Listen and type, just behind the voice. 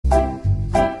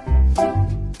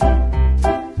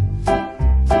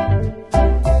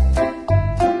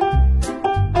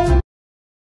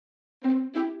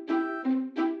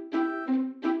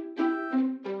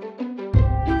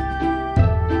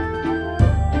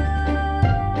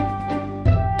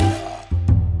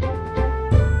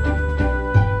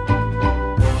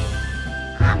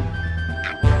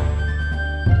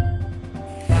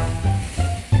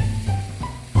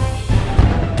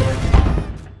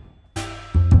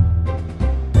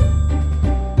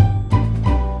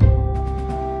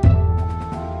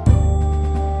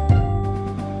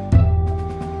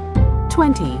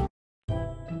20.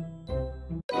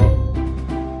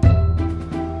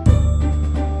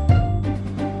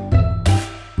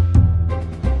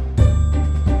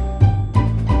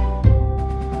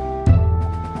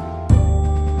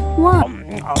 One.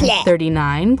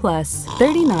 39 plus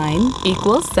 39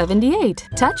 equals 78.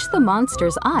 Touch the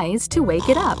monster's eyes to wake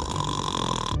it up.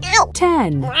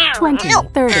 10, 20,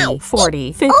 30,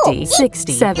 40, 50,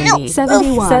 60, 70,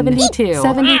 71, 72,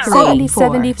 73,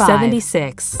 74,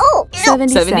 76,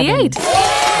 78.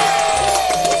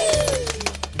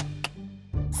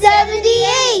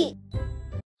 78!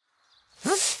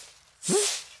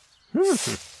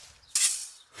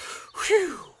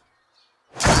 Phew.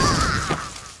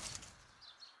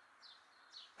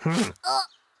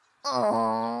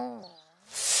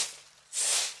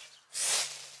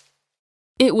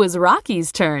 It was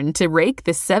Rocky's turn to rake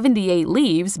the 78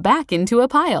 leaves back into a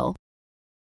pile.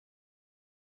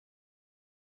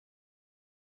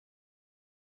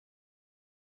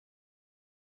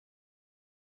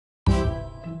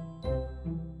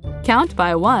 Count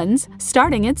by ones,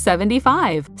 starting at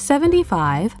 75.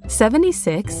 75,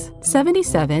 76,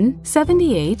 77,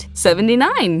 78,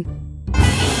 79.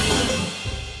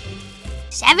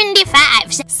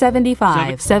 75.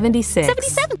 75, 76,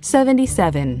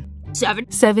 77,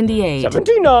 78,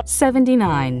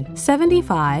 79,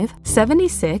 75,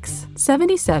 76,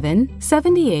 77,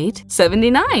 78,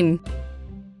 79.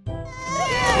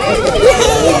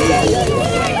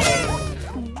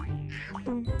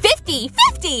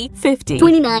 50.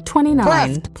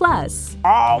 29 plus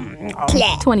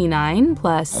 29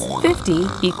 plus 50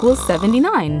 equals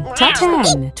 79.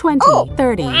 10, 20,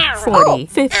 30, 40,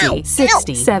 50,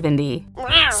 60, 70,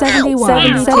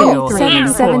 71, 73,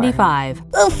 75,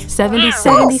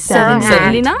 77,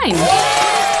 79.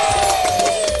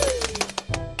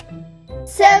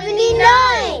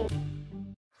 79!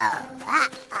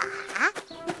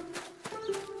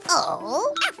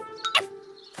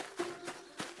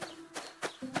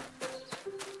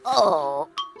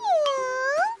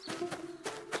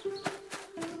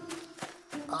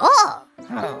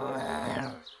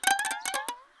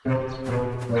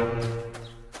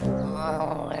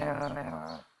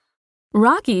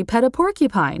 Rocky pet a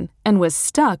porcupine and was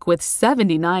stuck with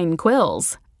 79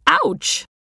 quills. Ouch!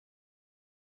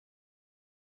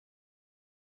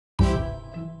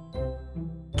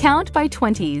 Count by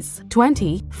 20s.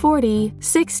 20, 40,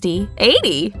 60,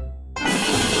 80.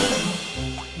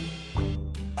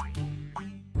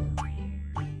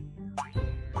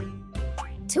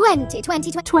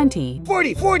 20,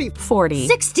 40,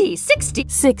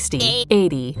 60,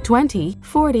 80, 20,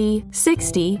 40,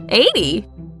 60, 80.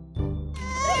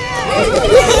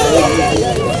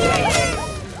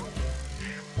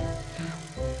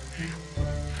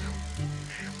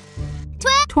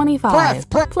 25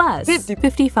 plus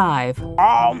 55.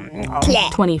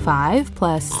 25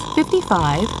 plus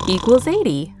 55 equals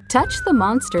 80. Touch the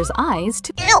monster's eyes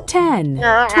to 10,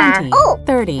 20,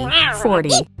 30, 40,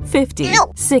 50,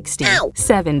 60,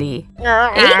 70,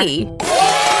 80.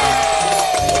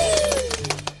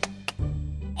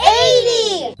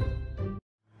 80!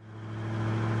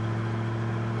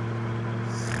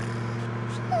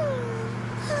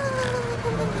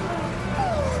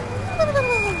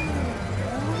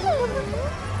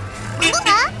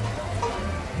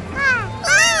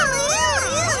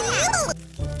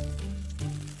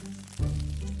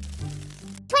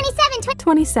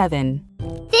 Twenty-seven,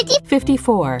 50,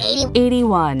 54,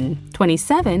 81,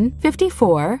 27,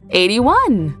 54,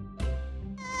 81.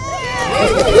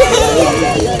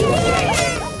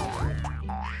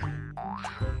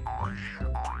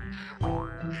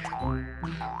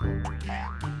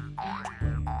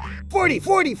 40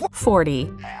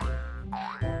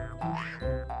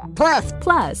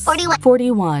 plus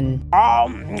 41.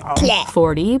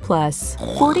 40 plus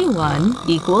 41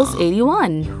 equals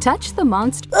 81. Touch the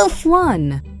monster.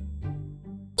 1.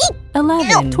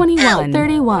 11, 21,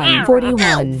 31,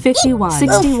 41, 51,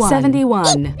 61,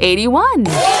 71, 81.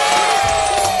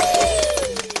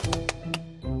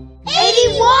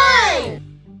 81!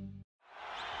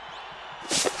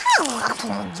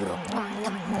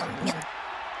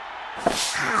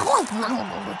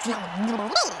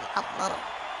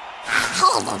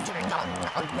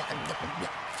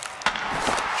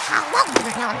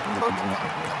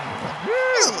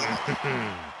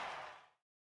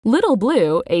 Little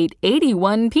Blue ate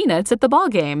 81 peanuts at the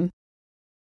ballgame.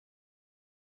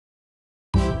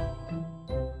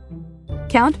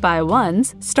 Count by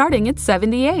ones, starting at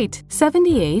 78.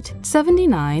 78,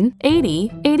 79,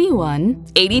 80, 81,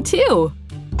 82.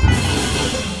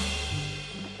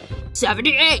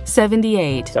 78,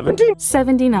 78, 17,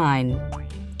 79,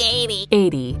 80,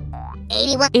 80,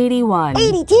 81,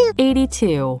 82,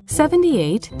 82,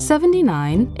 78,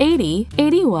 79, 80,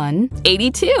 81,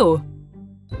 82.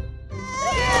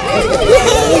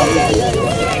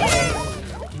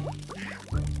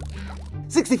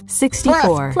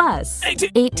 64 plus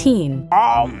 18.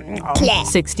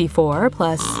 64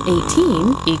 plus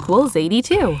 18 equals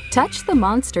 82. Touch the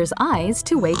monster's eyes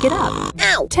to wake it up.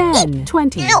 10,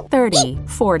 20, 30,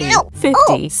 40,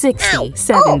 50, 60,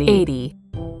 70, 80,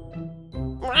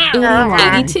 81,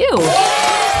 82.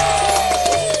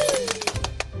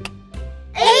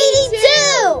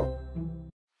 82!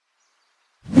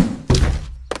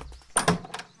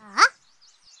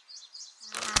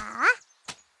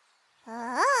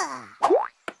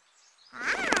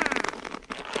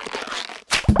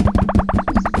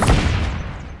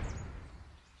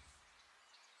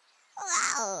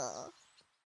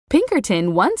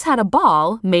 Pinkerton once had a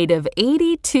ball made of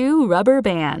 82 rubber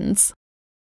bands.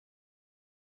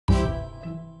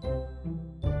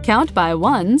 Count by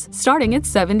ones starting at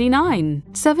 79.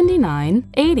 79,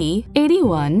 80,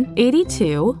 81,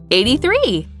 82,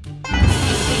 83.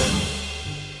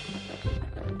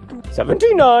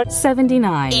 79.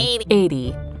 79,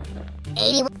 80,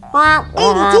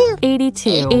 82,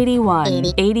 82, 81,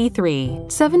 83,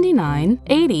 79,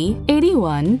 80,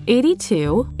 81,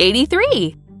 82,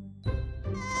 83.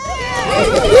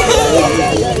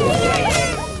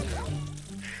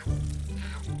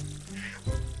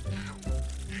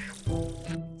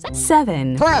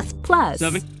 7 plus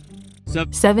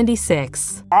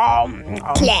 76.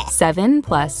 7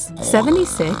 plus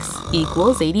 76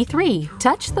 equals 83.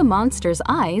 Touch the monster's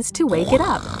eyes to wake it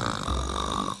up.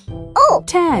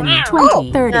 10,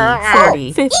 20, 30,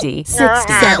 40, 50,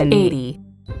 60, 70, 80,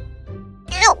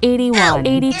 81,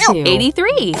 82,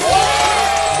 83.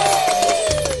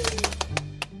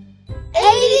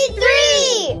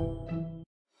 83!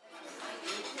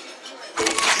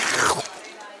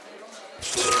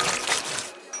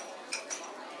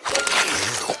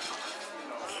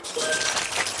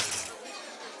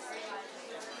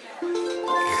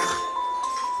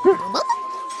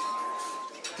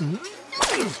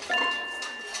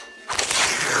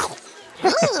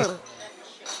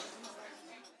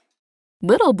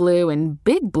 Little Blue and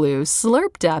Big Blue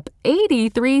slurped up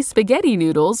 83 spaghetti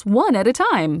noodles one at a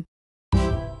time.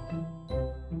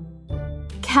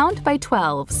 Count by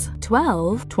 12s.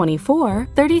 12, 24,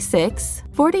 36,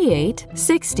 48,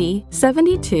 60,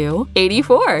 72,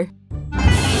 84.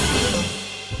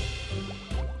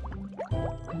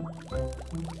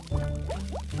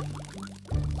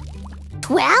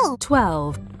 12,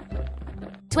 12,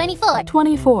 24,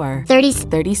 24, 30,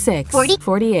 36, 40,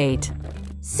 48,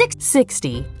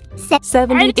 60, 72,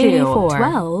 72, 84.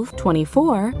 12,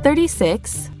 24,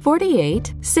 36,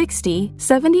 48, 60,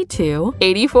 72,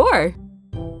 84.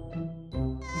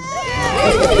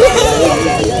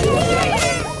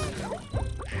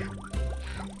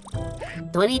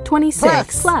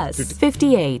 26 plus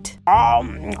 58.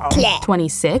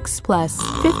 26 plus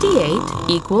 58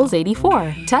 equals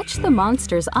 84. Touch the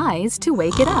monster's eyes to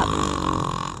wake it up.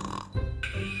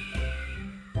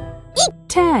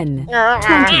 10,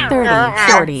 20,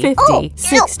 30, 40, 50,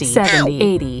 60, 70,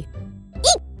 80,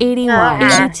 81,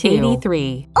 82,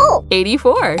 83,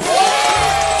 84.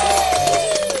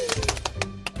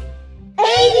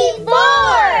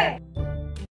 84!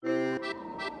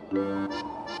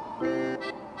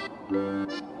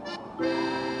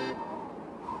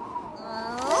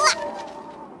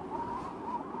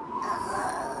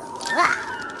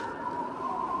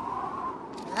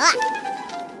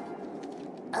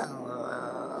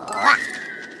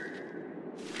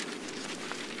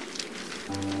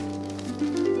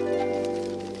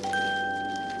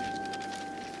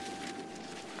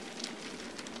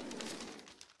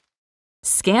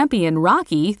 Scampy and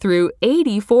Rocky threw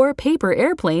 84 paper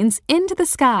airplanes into the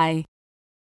sky.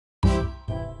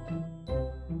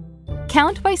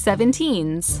 Count by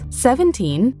 17s.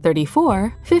 17,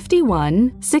 34,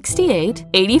 51, 68,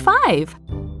 85.